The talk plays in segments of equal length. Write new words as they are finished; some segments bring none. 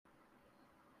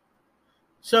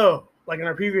So, like in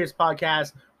our previous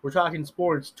podcast, we're talking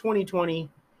sports 2020,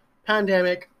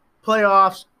 pandemic,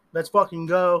 playoffs. Let's fucking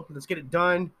go. Let's get it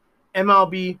done.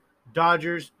 MLB,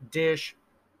 Dodgers, Dish.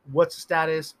 What's the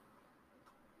status?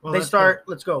 Well, Let's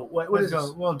go. What Let's is go.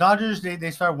 this? Well, Dodgers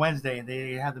they start Wednesday.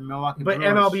 They have the Milwaukee But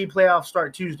Brewers. MLB playoffs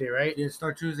start Tuesday, right? They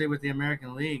start Tuesday with the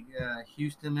American League.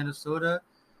 Houston, Minnesota,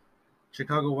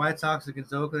 Chicago White Sox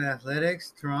against Oakland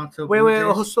Athletics, Toronto. Wait, Blue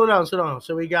wait, Jays, slow down.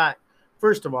 So we got,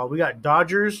 first of all, we got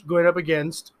Dodgers going up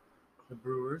against the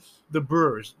Brewers. the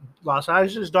Brewers. Los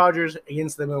Angeles Dodgers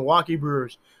against the Milwaukee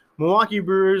Brewers. Milwaukee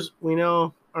Brewers, we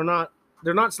know,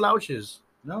 they're not slouches.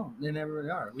 No, they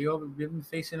never are. We've been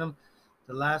facing them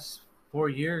the last 4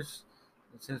 years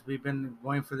since we've been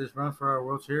going for this run for our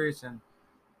World Series, and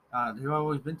they've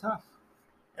always been tough.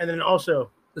 And then also,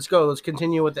 let's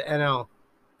continue with the NL.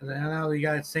 And now we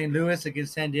got St. Louis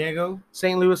against San Diego.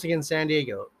 St. Louis against San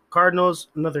Diego. Cardinals,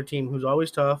 another team who's always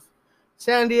tough.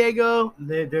 San Diego,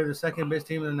 They're the second best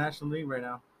team in the National League right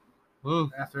now.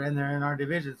 And they're in our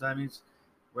division. So that means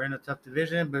we're in a tough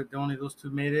division, but only those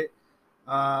two made it.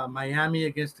 Miami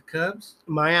against the Cubs.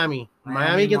 Miami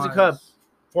against the Cubs.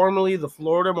 Formerly the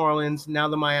Florida Marlins, now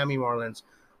the Miami Marlins.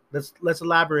 Let's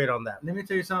elaborate on that. Let me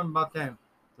tell you something about them.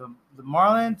 The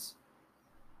Marlins,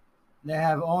 they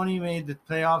have only made the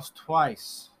playoffs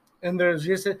twice. And there's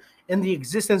just in the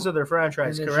existence of their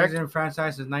franchise, correct? Their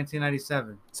franchise is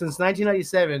 1997. Since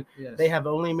 1997, yes. They have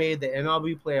only made the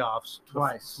MLB playoffs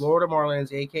twice. The Florida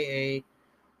Marlins, a.k.a.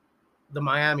 the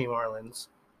Miami Marlins,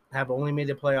 have only made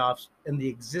the playoffs in the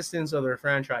existence of their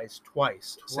franchise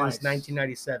twice. Since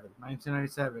 1997.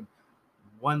 1997.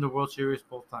 Won the World Series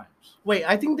both times. Wait,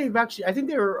 I think they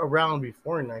were around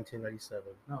before 1997.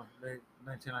 No,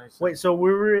 1997. Wait, so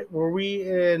were we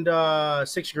in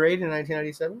sixth grade in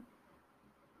 1997?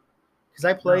 Because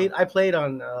I played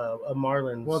on a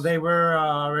Marlins. Well, they were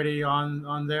already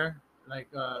on there, like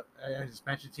an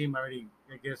expansion team already.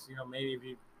 I guess maybe if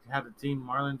you have a team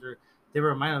Marlins, or they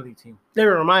were a minor league team. They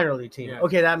were a minor league team. Yeah.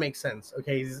 Okay, that makes sense.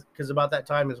 Okay, because about that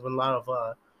time is when a lot of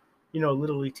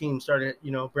little league teams started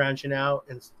branching out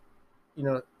and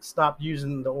stopped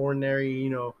using the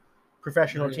ordinary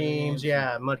professional teams.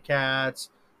 Yeah, Mudcats,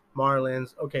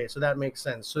 Marlins. Okay, so that makes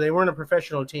sense. So they weren't a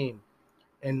professional team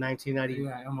in 1990.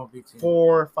 Yeah, MLB team.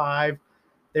 4, 5.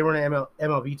 They were an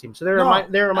MLB team. So they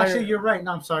were actually, you're right.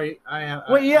 No, I'm sorry.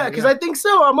 Because I think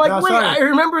so. I'm like, sorry. I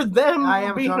remember them.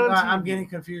 I'm getting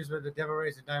confused with the Devil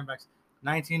Rays and Diamondbacks.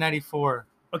 1994.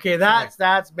 Okay,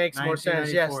 that makes more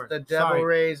sense. Yes, the Devil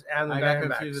Rays and the Diamondbacks. I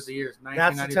got confused with the years.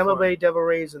 That's the Tampa Bay Devil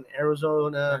Rays and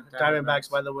Arizona Diamondbacks,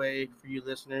 by the way, for you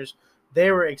listeners.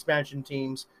 They were expansion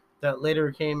teams that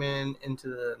later came into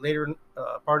the later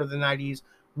part of the 90s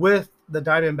with the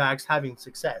Diamondbacks having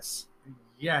success.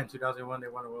 Yeah, in 2001 they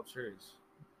won a World Series.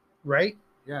 Right?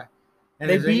 Yeah. And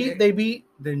they beat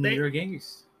the New York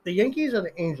Yankees. The Yankees or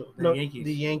the Angels? Yankees.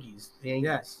 The Yankees.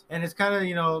 Yes. And it's kind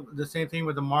of the same thing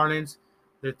with the Marlins.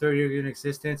 Their third year in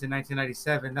existence in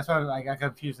 1997. That's why I got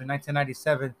confused. In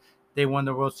 1997, they won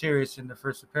the World Series in their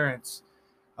first appearance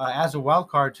as a wild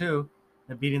card too,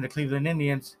 and beating the Cleveland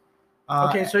Indians.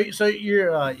 Okay, so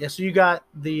you're so you got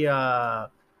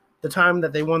the time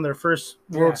that they won their first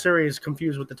World Series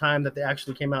confused with the time that they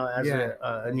actually came out as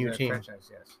a new team.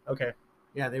 Franchise, yes. Okay.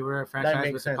 Yeah, they were a franchise. That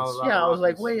makes sense. Colorado I was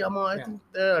like, Rockies.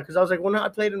 wait, because I was like, when I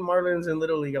played in Marlins and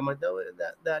Little League, I'm like,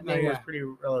 that name was pretty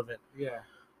relevant. Yeah.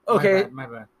 Okay. My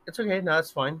bad. It's okay. No,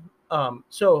 it's fine.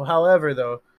 So, however,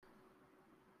 though,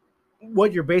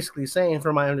 what you're basically saying,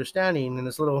 from my understanding, and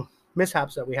this little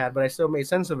mishaps that we had, but I still made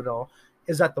sense of it all,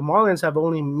 is that the Marlins have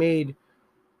only made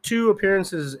 2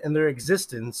 appearances in their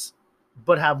existence,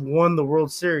 but have won the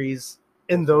World Series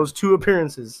in those 2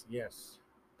 appearances. Yes.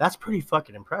 That's pretty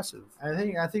fucking impressive.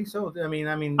 I think so. I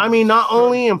mean, not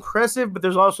only impressive, but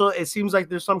there's also, it seems like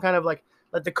there's some kind of like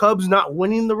the Cubs not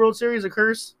winning the World Series a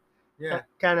curse. Yeah.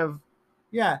 Kind of.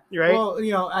 Yeah. Right.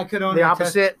 Well, I could only the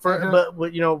opposite but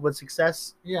with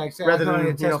success. Yeah, exactly. Rather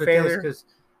than failure. Because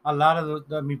a lot of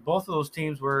both of those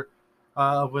teams were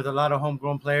with a lot of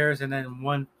homegrown players, and then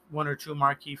one or two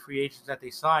marquee free agents that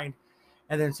they signed,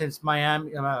 and then since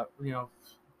Miami,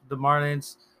 the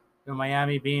Marlins,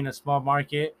 Miami being a small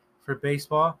market for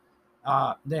baseball,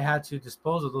 they had to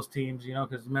dispose of those teams,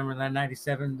 because remember that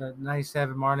 97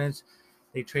 Marlins.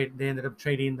 They ended up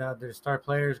trading their star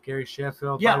players, Gary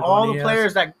Sheffield. Yeah, all the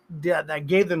players that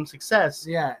gave them success.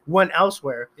 Yeah, went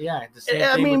elsewhere. Yeah,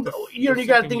 you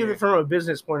got to think of it from a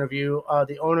business point of view.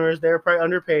 The owners, they're probably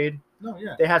underpaid. No,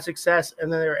 yeah, they had success,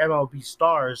 and then they were MLB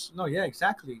stars. No, yeah,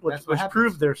 exactly. Which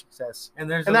proved their success.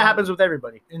 And that happens with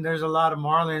everybody. And there's a lot of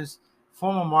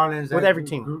former Marlins, with every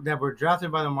team that were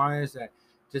drafted by the Marlins that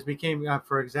just became,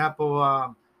 for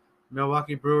example,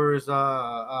 Milwaukee Brewers.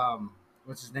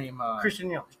 What's his name? Christian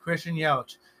Yelich. Christian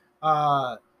Yelich.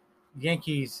 Uh,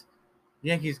 Yankees.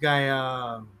 Yankees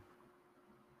guy.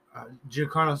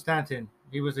 Giancarlo Stanton.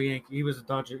 He was a Yankee. He was a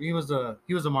Dodger. He was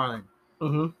a Marlin.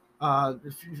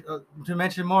 Mm-hmm. To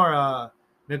mention more,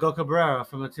 Miguel Cabrera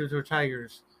from the Two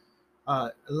Tigers.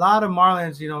 A lot of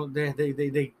Marlins,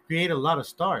 they create a lot of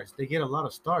stars. They get a lot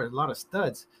of stars, a lot of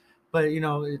studs. But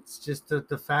it's just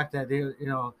the fact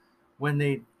that when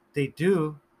they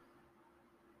do,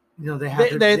 they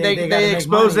have They make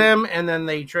expose money. them and then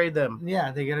they trade them.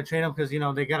 Yeah, they got to trade them because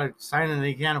they got to sign them and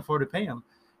they can't afford to pay them,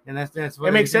 and that's what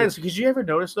It makes they do. sense because you ever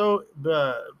notice though,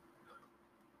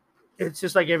 it's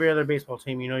just like every other baseball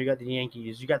team. You got the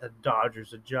Yankees, you got the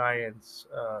Dodgers, the Giants,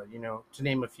 to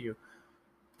name a few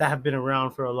that have been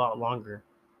around for a lot longer.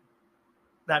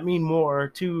 That mean more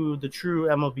to the true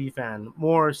MLB fan.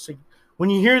 When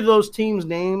you hear those teams'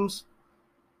 names,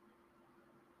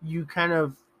 you kind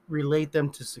of relate them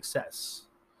to success.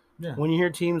 Yeah. When you hear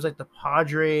teams like the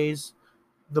Padres,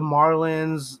 the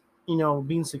Marlins,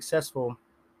 being successful,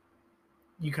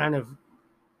 you kind of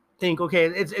think, okay,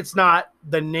 it's not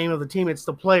the name of the team, it's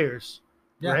the players,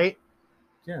 Yeah. right?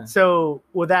 Yeah. So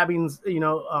with that means,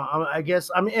 I guess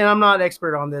I'm not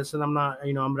expert on this, and I'm not,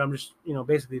 but I'm just,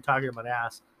 basically talking about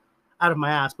out of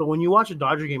my ass. But when you watch a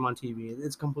Dodger game on TV,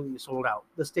 it's completely sold out.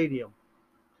 The stadium,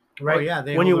 right? Oh, yeah.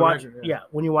 When you watch,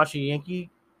 when you watch a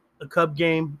Cub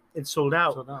game, it's sold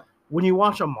out. Sold out. When you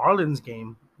watch a Marlins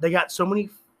game, they got so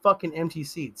many fucking empty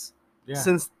seats Yeah.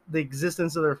 since the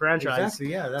existence of their franchise.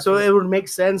 Exactly. Yeah. So it would make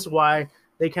sense why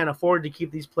they can afford to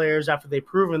keep these players after they've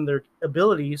proven their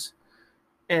abilities,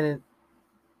 and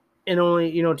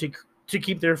only to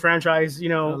keep their franchise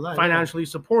financially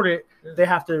supported, they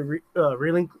have to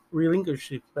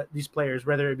relinquish these players,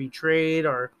 whether it be trade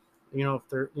or if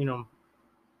they're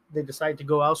they decide to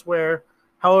go elsewhere.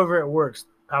 However it works,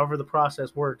 however the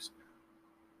process works,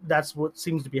 that's what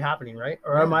seems to be happening, right?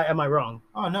 Or am I wrong?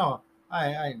 Oh no,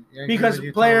 I because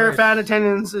player fan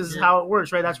attendance is how it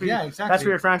works, right? That's where exactly. That's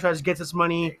where your franchise gets its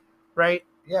money, right?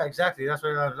 Yeah, exactly. That's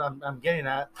what I'm getting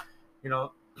at.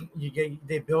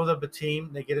 They build up a team,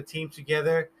 they get a team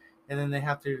together, and then they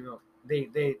have to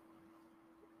they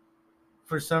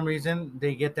for some reason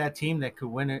they get that team that could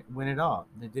win it all.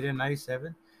 They did it in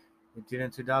 '97. They did it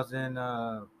in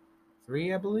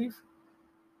 2003, I believe.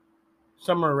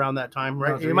 Somewhere around that time,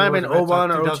 right? No, it might have been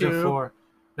 01 or 02. 2004.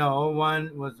 No,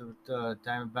 01 was the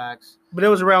Diamondbacks. But it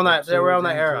was around that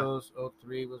era.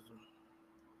 03 was.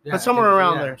 Yeah, but somewhere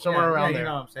around there. You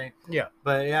know what I'm saying? Yeah.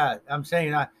 But yeah, I'm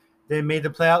saying they made the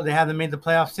playoff. They haven't made the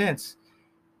playoff since.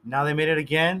 Now they made it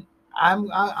again. I'm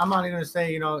not even gonna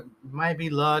say it might be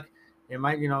luck. It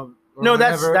might no.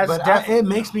 That's it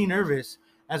makes me nervous.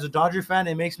 As a Dodger fan,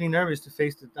 it makes me nervous to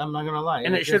face it. I'm not gonna lie,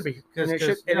 and it should be because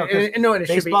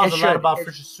baseball is a lot about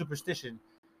superstition.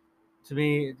 To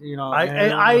me,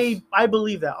 I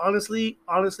believe that honestly.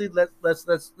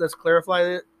 Let's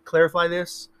clarify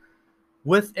this.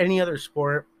 With any other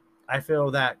sport, I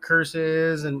feel that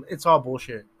curses and it's all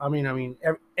bullshit. I mean,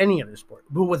 any other sport,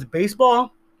 but with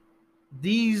baseball,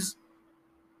 these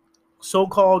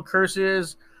so-called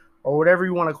curses or whatever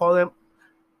you want to call them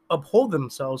uphold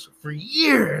themselves for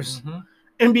years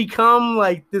and become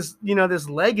like this, this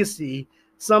legacy,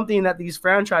 something that these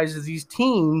franchises, these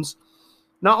teams,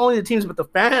 not only the teams but the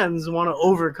fans want to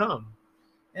overcome.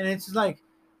 And it's like.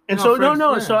 So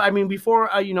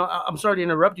before I'm sorry to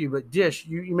interrupt you, but Dish,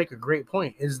 you make a great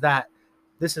point. Is that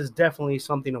this is definitely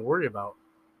something to worry about,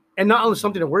 and not only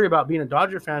something to worry about being a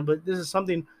Dodger fan, but this is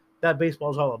something that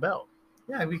baseball is all about.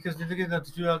 Yeah, because look at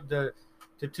the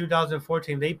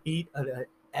 2014, they beat an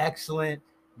excellent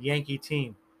Yankee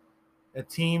team, a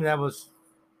team that was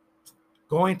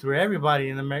going through everybody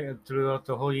in America throughout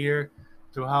the whole year,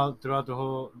 throughout the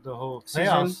whole playoffs.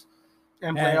 Season.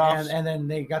 And playoffs, and then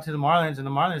they got to the Marlins, and the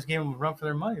Marlins gave them a run for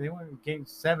their money. They won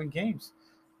 7 games.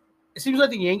 It seems like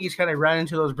the Yankees kind of ran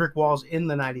into those brick walls in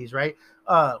the 90s, right?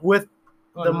 With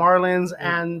the Marlins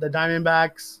and the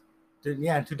Diamondbacks.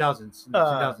 Yeah, in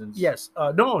 2000s. Yes.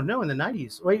 No, in the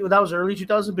 90s. Wait, that was early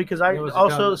 2000s because I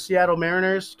also Seattle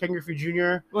Mariners, Ken Griffey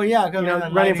Jr. Well, yeah,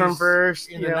 running from first,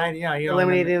 in the 90s,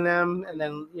 eliminating them, and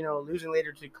then losing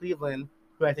later to Cleveland,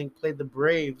 who I think played the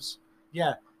Braves.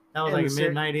 Yeah. That was like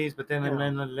mid 90s, but then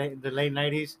in the late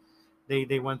 90s,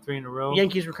 they won 3 in a row.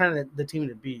 Yankees were kind of the team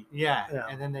to beat. Yeah.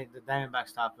 And then the Diamondbacks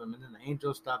stopped them, and then the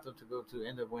Angels stopped them to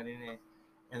end up winning it,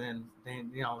 and then they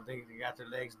got their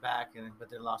legs back, but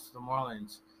they lost to the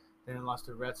Marlins, then they lost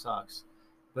to the Red Sox.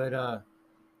 But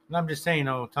I'm just saying,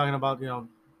 talking about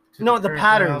to No, current the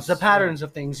playoffs. Yeah. patterns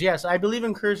of things. Yes, I believe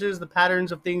in curses. The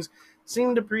patterns of things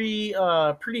seem to be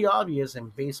pretty obvious in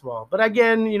baseball. But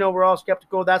again, we're all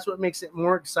skeptical. That's what makes it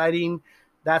more exciting.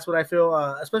 That's what I feel,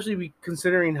 especially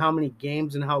considering how many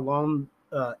games and how long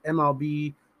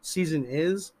MLB season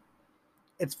is.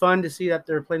 It's fun to see that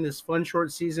they're playing this fun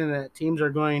short season. That teams are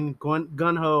going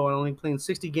gun ho and only playing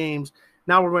 60 games.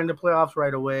 Now we're going to playoffs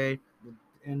right away.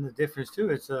 And the difference too,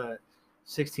 it's a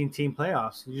 16-team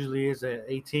playoffs. Usually is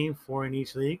a 18, 4 in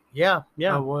each league. Yeah,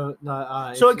 yeah. Well,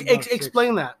 So six.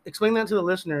 explain that to the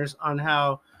listeners on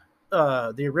how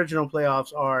the original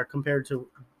playoffs are compared to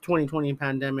 2020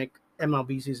 pandemic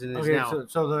MLB season is Okay, now.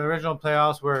 so the original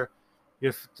playoffs were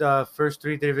your first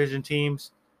three division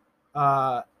teams.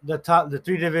 The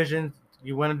three divisions,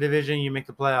 you win a division, you make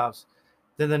the playoffs.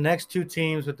 Then the next two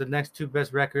teams with the next two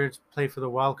best records play for the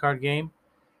wild card game,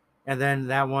 and then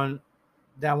that one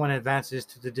advances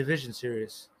to the division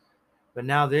series. But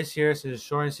now this year, since it's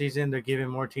shortened season, they're giving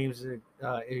more teams,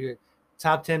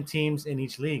 top 10 teams in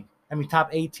each league. I mean, top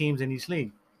 8 teams in each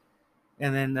league,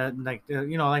 and then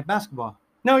like basketball.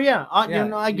 No, yeah,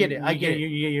 Yeah, I get it. I you get get it.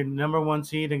 you get your number one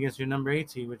seed against your number 8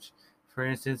 seed, which, for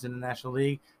instance, in the National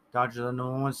League, Dodgers are the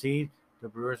number one seed, the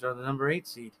Brewers are the number 8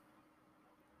 seed,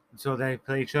 and so they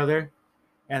play each other.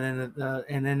 And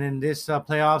then in this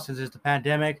playoffs, since it's the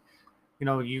pandemic,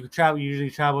 you usually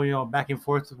travel, back and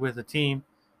forth with a team.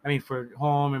 I mean, for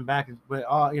home and back, but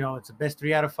all it's the best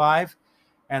 3 out of 5,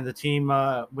 and the team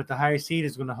with the higher seed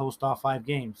is going to host all 5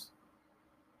 games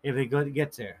if they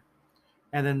get there.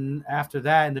 And then after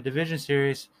that, in the division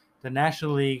series, the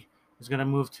National League is going to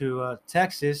move to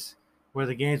Texas, where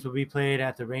the games will be played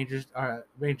at the Rangers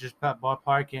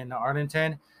ballpark in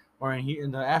Arlington, or in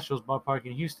the Astros ballpark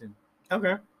in Houston.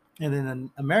 Okay. And then the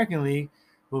American League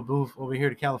will move over here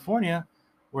to California,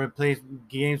 where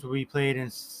games will be played in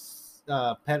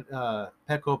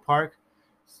Petco Park,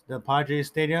 the Padres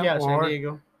Stadium, Yeah, San or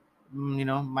Diego.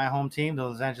 my home team, the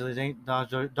Los Angeles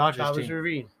Dodgers Chavez team,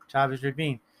 Ravine. Chavez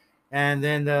Ravine. And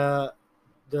then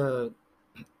the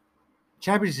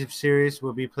championship series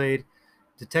will be played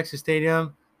to Texas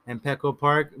Stadium and Petco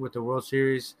Park, with the World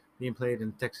Series being played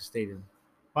in Texas Stadium.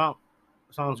 Wow,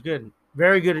 sounds good.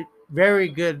 Very good. Very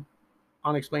good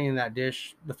on explaining that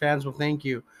dish. The fans will thank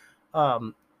you.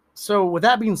 Um, so with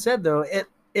that being said, though,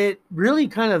 it really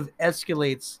kind of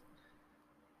escalates,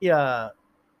 yeah,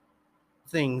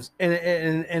 things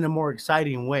in a more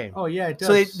exciting way. Oh yeah, it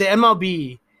So does. the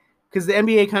MLB, because the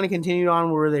NBA kind of continued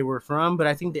on where they were from, but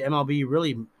I think the MLB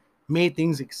really made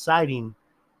things exciting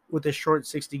with the short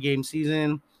 60 game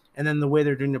season, and then the way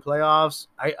they're doing the playoffs.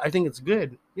 I think it's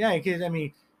good. Yeah, it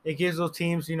gives those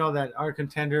teams, that are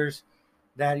contenders,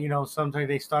 that sometimes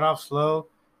they start off slow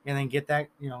and then get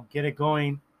it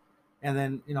going, and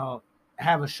then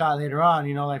have a shot later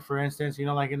on. Like, for instance,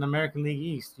 like in the American League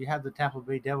East, you have the Tampa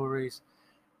Bay Devil Rays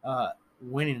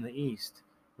winning the East,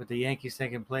 with the Yankees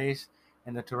second place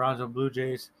and the Toronto Blue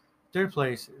Jays third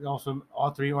place. Also,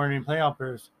 all three earning playoff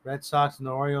berths. Red Sox and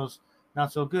the Orioles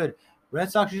not so good.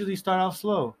 Red Sox usually start off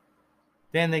slow,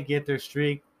 then they get their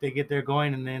streak, they get their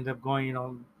going, and they end up going,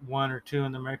 1 or 2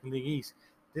 in the American League East.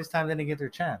 This time, they didn't get their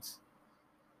chance.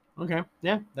 Okay,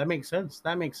 yeah, that makes sense.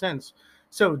 That makes sense.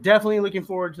 So definitely looking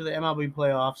forward to the MLB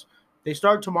playoffs. They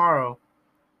start tomorrow.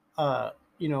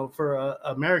 For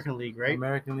American League, right?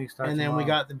 American League starts And then we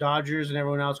tomorrow. got the Dodgers and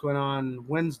everyone else going on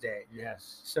Wednesday.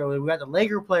 Yes. So we got the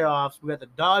Laker playoffs. We got the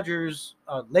Dodgers,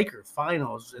 Laker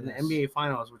finals and the Yes. NBA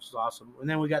finals, which is awesome. And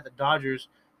then we got the Dodgers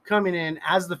coming in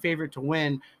as the favorite to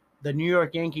win. The New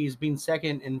York Yankees being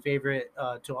second in favorite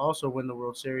to also win the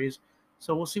World Series.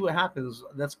 So we'll see what happens.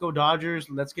 Let's go Dodgers.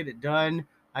 Let's get it done.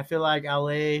 I feel like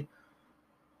LA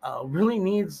really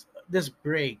needs this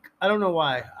break. I don't know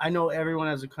why. I know everyone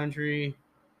as a country,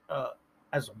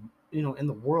 as in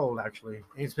the world actually.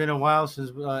 It's been a while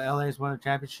since LA's won a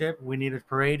championship. We need a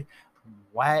parade.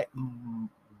 Why?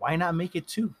 Why not make it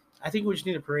 2? I think we just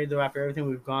need a parade though after everything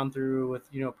we've gone through with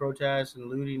protests and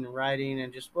looting and rioting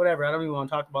and just whatever. I don't even want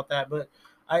to talk about that, but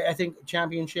I think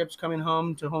championships coming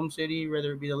home to home city,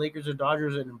 whether it be the Lakers or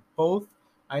Dodgers, and both,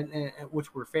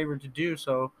 which we're favored to do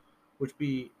so, would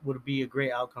be a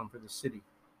great outcome for the city.